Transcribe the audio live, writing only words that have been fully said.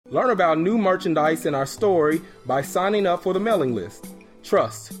Learn about new merchandise in our story by signing up for the mailing list.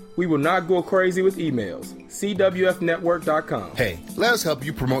 Trust, we will not go crazy with emails. CWFnetwork.com. Hey, let us help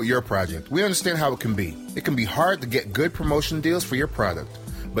you promote your project. We understand how it can be. It can be hard to get good promotion deals for your product.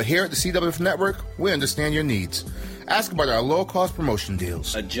 But here at the CWF Network, we understand your needs. Ask about our low-cost promotion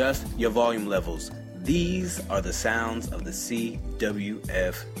deals. Adjust your volume levels. These are the sounds of the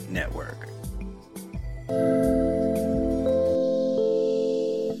CWF Network.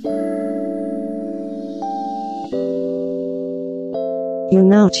 You're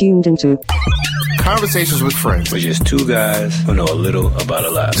now tuned into Conversations with Friends. We're just two guys who know a little about a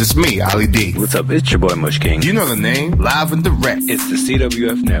lot. Just me, Ali D. What's up? It's your boy Mush King. You know the name, live and direct. It's the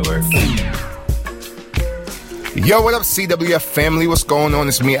CWF Network. Yo, what up, CWF family? What's going on?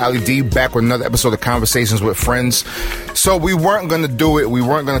 It's me, Ali D, back with another episode of Conversations with Friends. So we weren't going to do it. We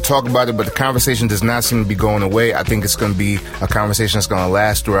weren't going to talk about it, but the conversation does not seem to be going away. I think it's going to be a conversation that's going to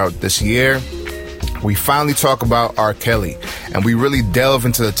last throughout this year. We finally talk about R. Kelly, and we really delve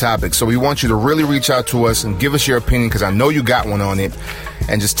into the topic. So we want you to really reach out to us and give us your opinion, because I know you got one on it,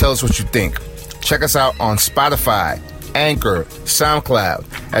 and just tell us what you think. Check us out on Spotify, Anchor, SoundCloud,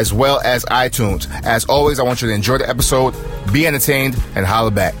 as well as iTunes. As always, I want you to enjoy the episode, be entertained, and holla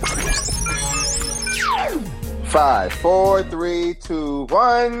back. 5, 4, 3, 2,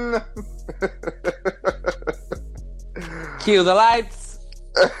 1. Cue the lights.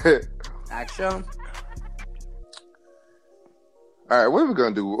 Action. All right, what are we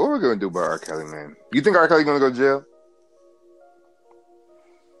gonna do? What are we gonna do about R. Kelly, man? You think R. Kelly gonna go to jail?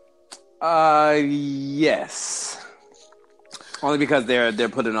 Yes. Only because they're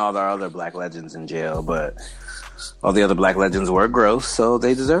putting all our other black legends in jail, but all the other black legends were gross, so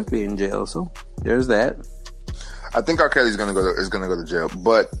they deserve to be in jail. So there's that. I think R. Kelly's gonna go to jail,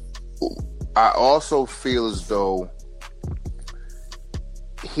 but I also feel as though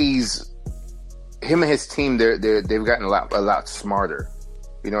him and his team, they've gotten a lot smarter.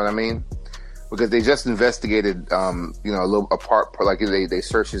 You know what I mean? Because they just investigated, a little apart, like they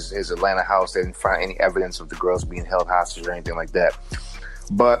searched his Atlanta house. They didn't find any evidence of the girls being held hostage or anything like that.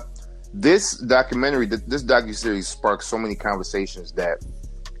 But this documentary, this docuseries sparked so many conversations that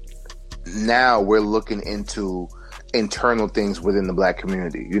now we're looking into internal things within the black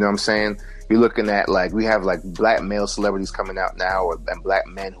community. You know what I'm saying? You're looking at, like, we have like black male celebrities coming out now, and black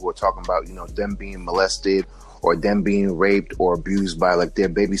men who are talking about, them being molested or them being raped or abused by like their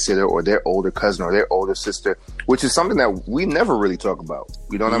babysitter or their older cousin or their older sister, which is something that we never really talk about.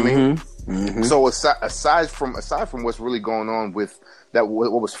 You know what I mean? Mm-hmm. So aside from what's really going on with that,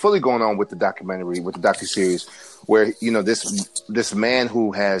 what was fully going on with the documentary, with the docuseries, where this man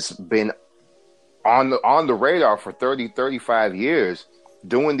who has been on the radar for 35 years,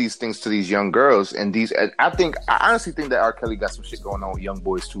 doing these things to these young girls, and I honestly think that R. Kelly got some shit going on with young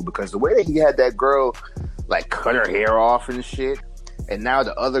boys too, because the way that he had that girl like cut her hair off and shit, and now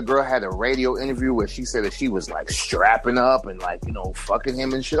the other girl had a radio interview where she said that she was like strapping up and like fucking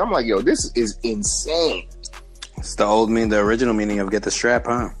him and shit. I'm like, yo, this is insane. It's the original meaning of get the strap,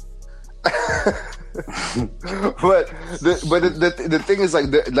 huh? but the thing is,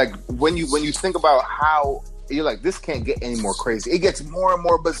 like when you think about how you're like, this can't get any more crazy. It gets more and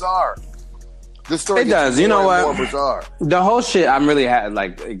more bizarre. The story does. You know what? More bizarre. The whole shit. I'm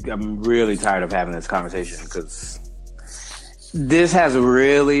really tired of having this conversation, because this has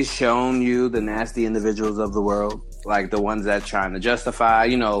really shown you the nasty individuals of the world, like the ones that trying to justify,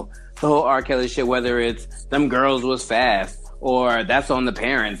 the whole R. Kelly shit. Whether it's them girls was fast, or that's on the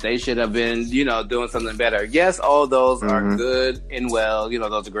parents, they should have been, doing something better. Yes, all those are good and well.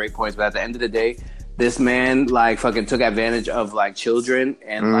 Those are great points. But at the end of the day, this man like fucking took advantage of like children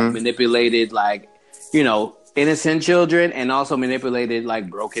and like manipulated like, innocent children, and also manipulated like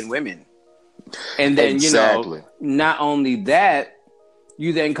broken women. And then, exactly. Not only that,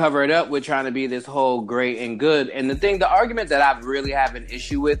 you then cover it up with trying to be this whole great and good. And the argument that I really have an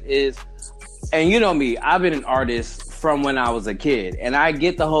issue with is, and you know me, I've been an artist from when I was a kid, and I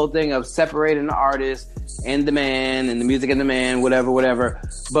get the whole thing of separating the artist and the man, and the music and the man, whatever.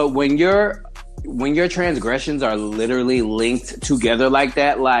 But when your transgressions are literally linked together like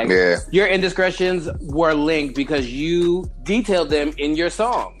that, your indiscretions were linked because you detailed them in your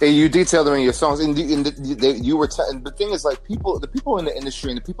song. And you detailed them in your songs, and you were. The thing is, like, the people in the industry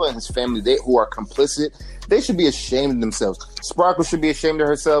and the people in his family, who are complicit, they should be ashamed of themselves. Sparkle should be ashamed of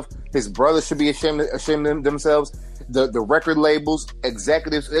herself. His brother should be ashamed of themselves. The record labels,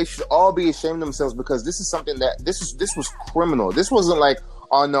 executives, they should all be ashamed of themselves, because this is something that this was criminal. This wasn't like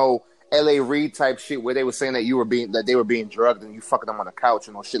no L.A. Reid type shit where they were saying that they were being drugged and you fucking them on the couch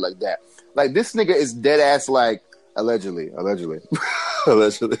and all shit like that. Like, this nigga is dead ass like Allegedly.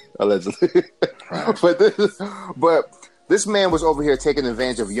 But this man was over here taking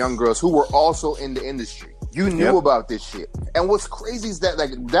advantage of young girls who were also in the industry. You knew about this shit. And what's crazy is that,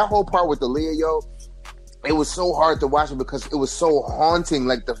 like, that whole part with the Leah, yo, it was so hard to watch it because it was so haunting.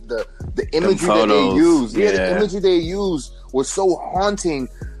 Like the imagery that they used, the imagery they used was so haunting.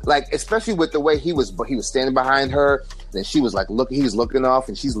 Like, especially with the way he was standing behind her, then she was like he's looking off,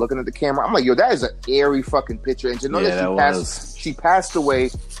 and she's looking at the camera. I'm like, yo, that is an eerie fucking picture. And you know that she passed away.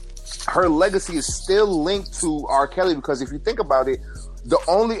 Her legacy is still linked to R. Kelly because if you think about it, the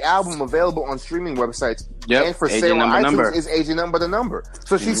only album available on streaming websites and for sale on iTunes is Agent Number the Number.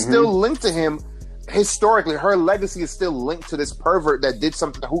 So she's still linked to him. Historically, her legacy is still linked to this pervert that did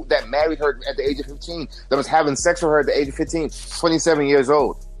something, that married her at the age of 15, that was having sex with her at the age of 15, 27 years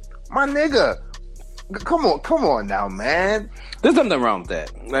old. My nigga, come on now, man. There's something wrong with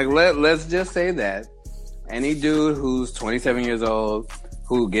that. Like, let's just say that any dude who's 27 years old,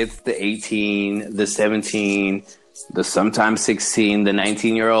 who gets the 18, the 17, the sometimes 16, the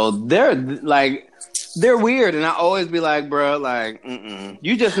 19-year-old, they're weird, and I always be like, bro, like,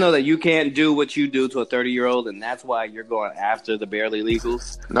 you just know that you can't do what you do to a 30-year-old, and that's why you're going after the barely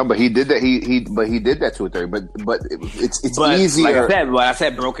legals. No, but he did that. He did that to a 30. But it's easier. Like I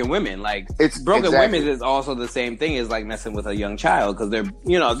said, broken women. Like, broken women is also the same thing as like messing with a young child because they're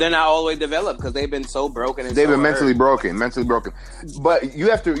not all the way developed because they've been so broken. And they've been mentally broken. But you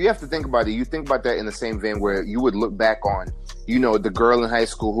have to think about it. You think about that in the same vein where you would look back on, the girl in high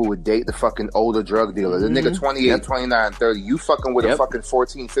school who would date the fucking older drug dealer. The nigga 28, 29, 30. You fucking with a fucking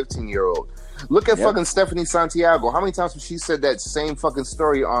 14, 15-year-old. Look at fucking Stephanie Santiago. How many times has she said that same fucking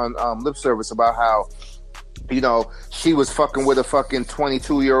story on Lip Service about how, she was fucking with a fucking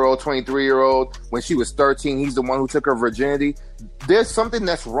 22-year-old, 23-year-old when she was 13. He's the one who took her virginity. There's something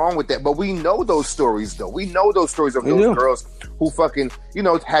that's wrong with that. But we know those stories, though. We know those stories of those girls who fucking,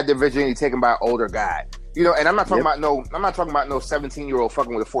 had their virginity taken by an older guy. And I'm not talking about no 17-year-old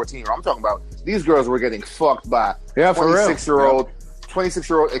fucking with a 14-year-old. I'm talking about these girls were getting fucked by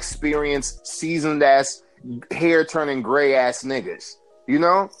 26-year-old experienced, seasoned ass, hair turning gray ass niggas.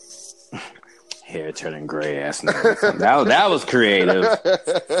 Hair turning gray ass niggas. that was creative.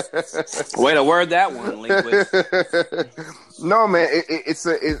 Way to word that one, linguist. No, man, it's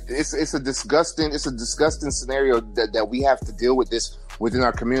a disgusting scenario that we have to deal with this within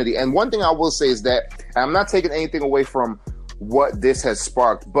our community. And one thing I will say is that I'm not taking anything away from what this has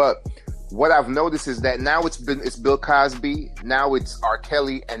sparked, but what I've noticed is that now it's Bill Cosby, now it's R.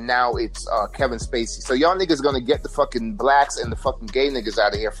 Kelly, and now it's Kevin Spacey. So y'all niggas gonna get the fucking blacks and the fucking gay niggas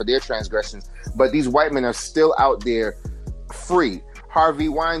out of here for their transgressions, but these white men are still out there free. Harvey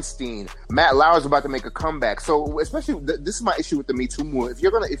Weinstein, Matt Lauer's about to make a comeback. So especially this is my issue with the Me Too movement. If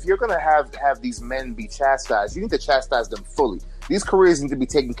you're gonna have these men be chastised, you need to chastise them fully. These careers need to be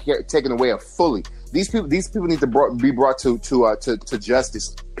taken away fully. These people need to be brought to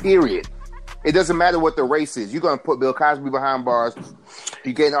justice. Period. It doesn't matter what the race is. You're gonna put Bill Cosby behind bars.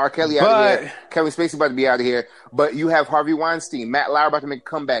 You're getting R. Kelly out of here. Kevin Spacey about to be out of here. But you have Harvey Weinstein, Matt Lauer about to make a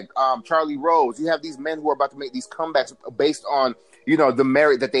comeback. Charlie Rose. You have these men who are about to make these comebacks based on the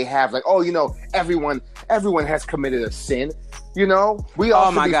merit that they have. Like, everyone has committed a sin. We all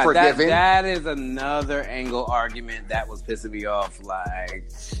should be forgiven. That is another angle argument that was pissing me off. Like,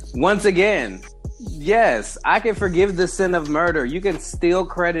 once again, yes, I can forgive the sin of murder. You can steal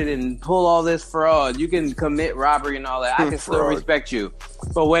credit and pull all this fraud. You can commit robbery and all that. I can still respect you.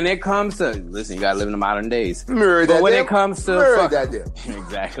 But when it comes to, listen, you gotta live in the modern days. It comes to exactly.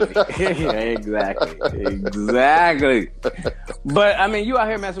 Exactly. But I mean, you out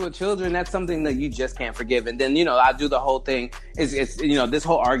here messing with children, that's something that you just can't forgive. And then, I do the whole thing. It's this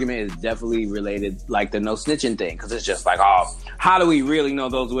whole argument is definitely related, like the no snitching thing, because it's just like, how do we really know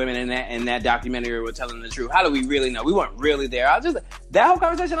those women in that documentary were telling the truth? How do we really know? We weren't really there. That whole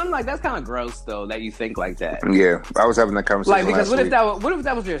conversation, I'm like, that's kind of gross though, that you think like that. Yeah, I was having that conversation. Like, because what if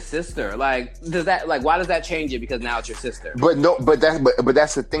that was your sister? Like, why does that change it? Because now it's your sister. But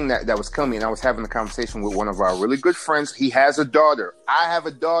that's the thing that was coming. And I was having a conversation with one of our really good friends. He has a daughter. I have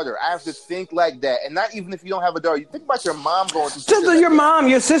a daughter. I have to think like that. And not even if you don't have a daughter, you think about your mom going through your mom,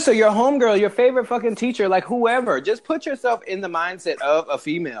 your sister, your homegirl, your favorite fucking teacher, like whoever. Just put yourself in the mindset of a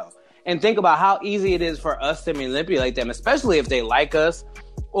female and think about how easy it is for us to manipulate them, especially if they like us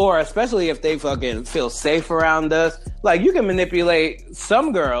or especially if they fucking feel safe around us. Like, you can manipulate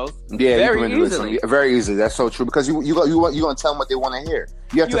some girls very easily. Very easily. That's so true. Because you gonna tell them what they want to hear.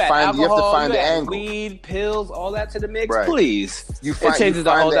 You have to find the angle. Weed, pills, all that to the mix. Right. Please, it changes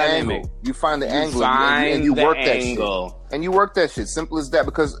the whole dynamic. You find the angle, and you work that shit. And you work that shit. Simple as that.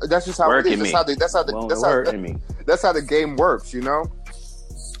 Because that's just how it is. That's how the game works. You know.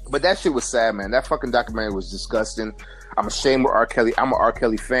 But that shit was sad, man. That fucking documentary was disgusting. I'm ashamed with R. Kelly. I'm an R.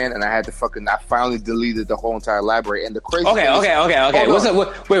 Kelly fan, and I finally deleted the whole entire library. And the crazy Okay. What's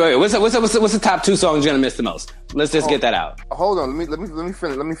the top 2 songs you're gonna miss the most? Let's just get that out. Hold on. Let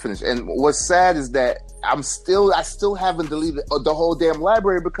me finish. And what's sad is that I still haven't deleted the whole damn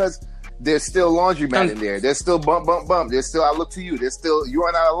library because there's still Laundromat in there. There's still Bump Bump Bump. There's still I Look to You. There's still You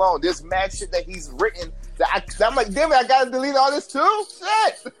Are Not Alone. There's mad shit that he's written that I'm like, damn it, I gotta delete all this too?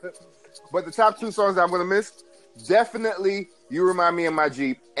 Shit. But the top 2 songs that I'm gonna miss, definitely You Remind Me of My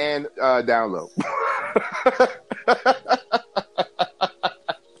Jeep and Down Low.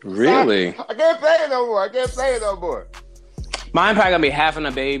 Really? I can't play it no more. Mine probably gonna be Having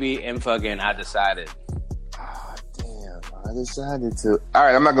a Baby and fucking I Decided. Oh, damn. I decided to. All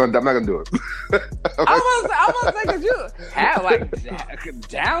right, I'm not gonna do it. I was thinking you have like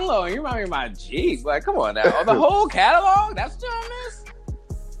Down Low and You Remind Me of My Jeep. Like, come on now. The whole catalog? That's what I miss?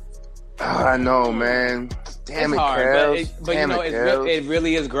 I know, man. Damn, it's it, hard, but Damn, you know, it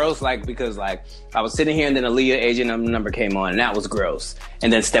really is gross. Like, because like I was sitting here and then Aaliyah Agent Number came on and that was gross.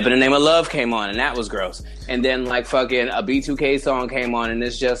 And then Step in the Name of Love came on and that was gross. And then like fucking a B2K song came on and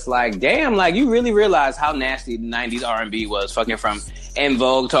it's just like, damn, like you really realize how nasty the 90s R&B was. Fucking from En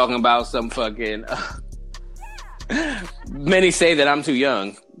Vogue talking about some fucking. Many say that I'm too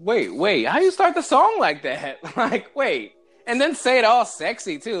young. Wait, how you start the song like that? Like, wait, and then say it all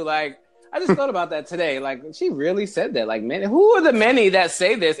sexy too. Like. I just thought about that today. Like, she really said that. Like, man, who are the many that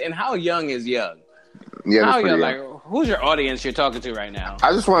say this, and how young is young? Yeah, how young? Like, who's your audience you're talking to right now?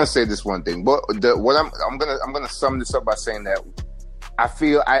 I just want to say this one thing. But I'm gonna sum this up by saying that I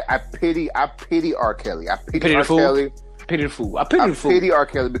pity R. Kelly. I pity R. Kelly. Pity the fool. I pity R.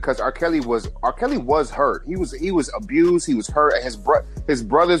 Kelly because R. Kelly was hurt. He was abused. He was hurt, and his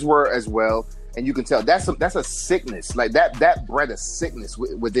brothers were as well. And you can tell that's a sickness, like that bred a sickness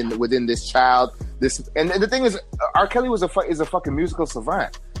within this child. And the thing is, R. Kelly is a fucking musical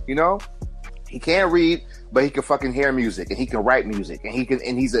savant. You know, he can't read, but he can fucking hear music and he can write music and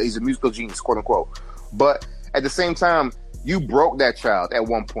he's a musical genius, quote unquote. But at the same time, you broke that child at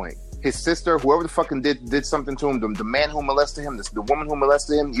one point. His sister, whoever the fucking did something to him, the man who molested him, the woman who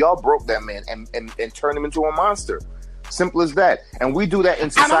molested him, y'all broke that man and turned him into a monster. Simple as that. And we do that in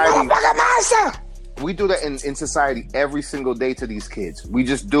society. We do that in society every single day to these kids. We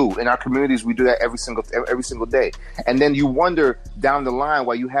just do. In our communities, we do that every single day. And then you wonder down the line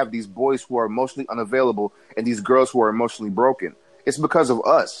why you have these boys who are emotionally unavailable and these girls who are emotionally broken. It's because of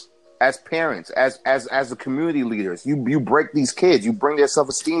us as parents, as the community leaders. You break these kids. You bring their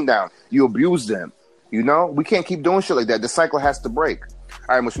self-esteem down. You abuse them. You know? We can't keep doing shit like that. The cycle has to break.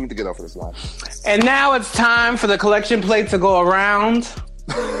 All right, Mush, we need to get off of this line. And now it's time for the collection plate to go around.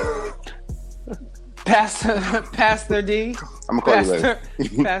 Pastor D. I'm going to call you later.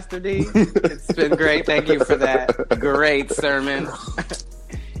 Pastor D. It's been great. Thank you for that great sermon.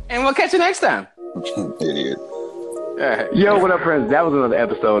 And we'll catch you next time. Idiot. Right. Yo, what up, friends? That was another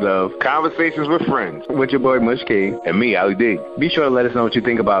episode of Conversations with Friends with your boy Mush King and me, Ali D. Be sure to let us know what you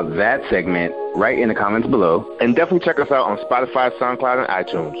think about that segment right in the comments below. And definitely check us out on Spotify, SoundCloud, and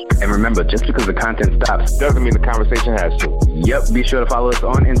iTunes. And remember, just because the content stops doesn't mean the conversation has to. Yep, be sure to follow us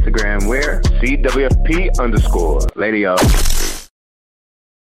on Instagram where CWFP_. Later, y'all.